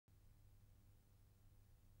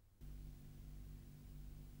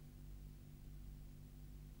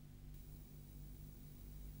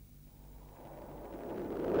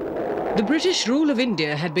The British rule of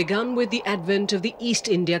India had begun with the advent of the East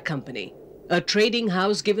India Company, a trading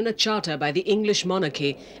house given a charter by the English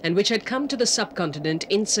monarchy and which had come to the subcontinent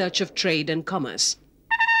in search of trade and commerce.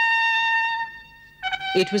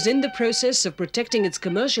 It was in the process of protecting its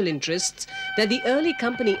commercial interests that the early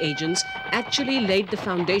company agents actually laid the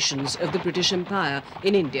foundations of the British Empire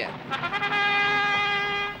in India.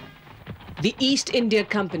 The East India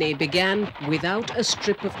Company began without a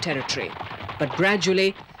strip of territory, but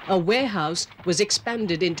gradually a warehouse was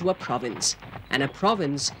expanded into a province, and a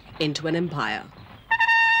province into an empire.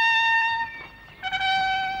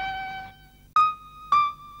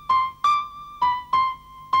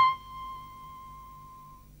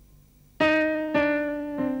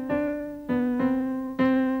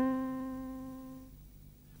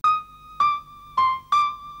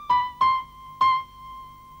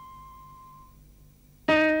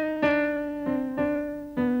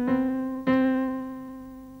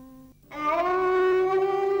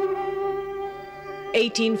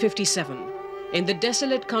 (1857). In the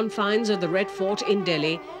desolate confines of the Red Fort in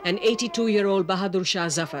Delhi, an 82-year-old Bahadur Shah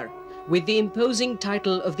Zafar, with the imposing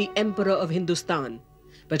title of the Emperor of Hindustan,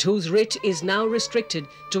 but whose writ is now restricted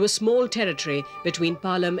to a small territory between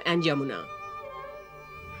Palam and Yamuna.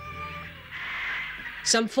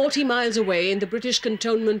 Some 40 miles away in the British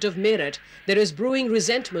cantonment of Meerut, there is brewing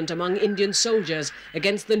resentment among Indian soldiers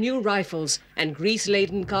against the new rifles and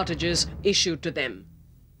grease-laden cartridges issued to them.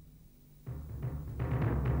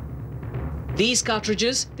 These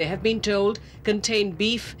cartridges, they have been told, contain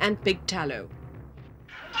beef and pig tallow.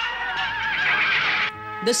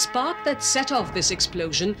 The spark that set off this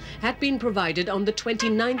explosion had been provided on the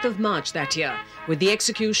 29th of March that year, with the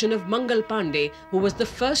execution of Mangal Pandey, who was the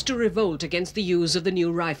first to revolt against the use of the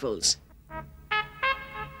new rifles.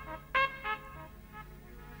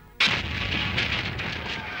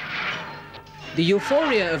 The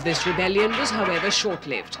euphoria of this rebellion was, however,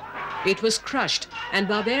 short-lived. It was crushed and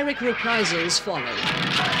barbaric reprisals followed.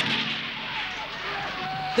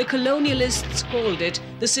 The colonialists called it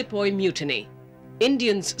the Sepoy Mutiny.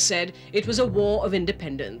 Indians said it was a war of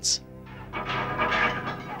independence.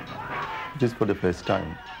 It is for the first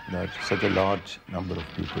time that such a large number of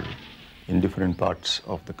people in different parts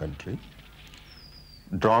of the country,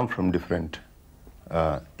 drawn from different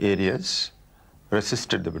areas,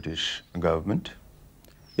 resisted the British government.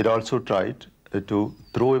 It also tried to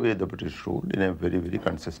throw away the British rule in a very, very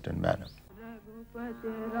consistent manner.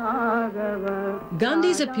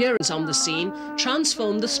 Gandhi's appearance on the scene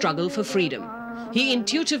transformed the struggle for freedom. He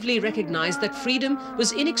intuitively recognized that freedom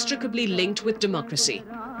was inextricably linked with democracy,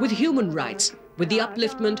 with human rights, with the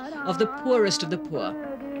upliftment of the poorest of the poor,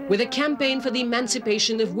 with a campaign for the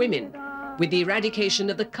emancipation of women, with the eradication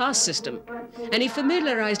of the caste system, and he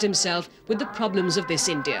familiarized himself with the problems of this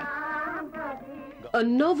India. A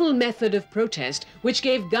novel method of protest which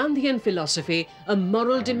gave Gandhian philosophy a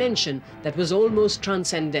moral dimension that was almost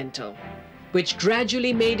transcendental, which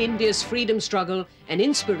gradually made India's freedom struggle an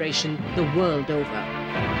inspiration the world over,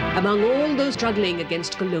 among all those struggling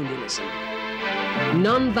against colonialism.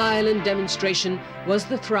 Non-violent demonstration was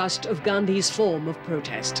the thrust of Gandhi's form of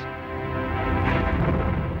protest.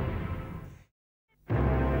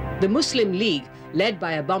 The Muslim League, led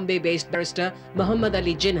by a Bombay-based barrister, Muhammad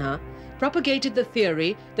Ali Jinnah, propagated the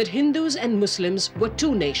theory that Hindus and Muslims were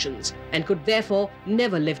two nations and could therefore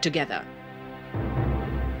never live together.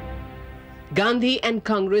 Gandhi and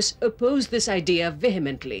Congress opposed this idea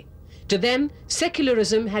vehemently. To them,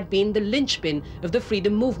 secularism had been the linchpin of the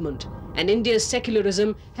freedom movement, and India's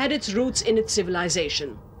secularism had its roots in its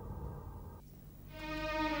civilization.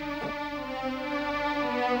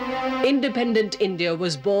 Independent India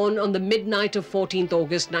was born on the midnight of 14th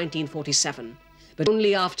August 1947. But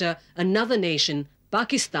only after another nation,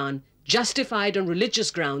 Pakistan, justified on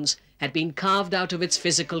religious grounds, had been carved out of its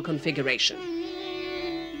physical configuration.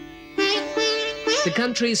 The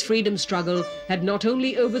country's freedom struggle had not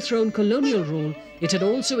only overthrown colonial rule, it had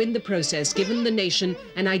also in the process given the nation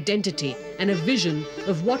an identity and a vision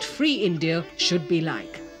of what free India should be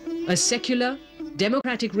like. A secular,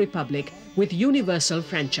 democratic republic with universal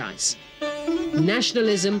franchise.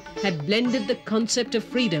 Nationalism had blended the concept of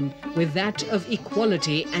freedom with that of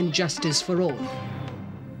equality and justice for all.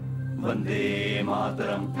 Vande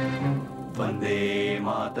Mataram, Vande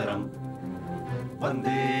Mataram,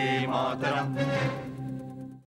 Vande Mataram.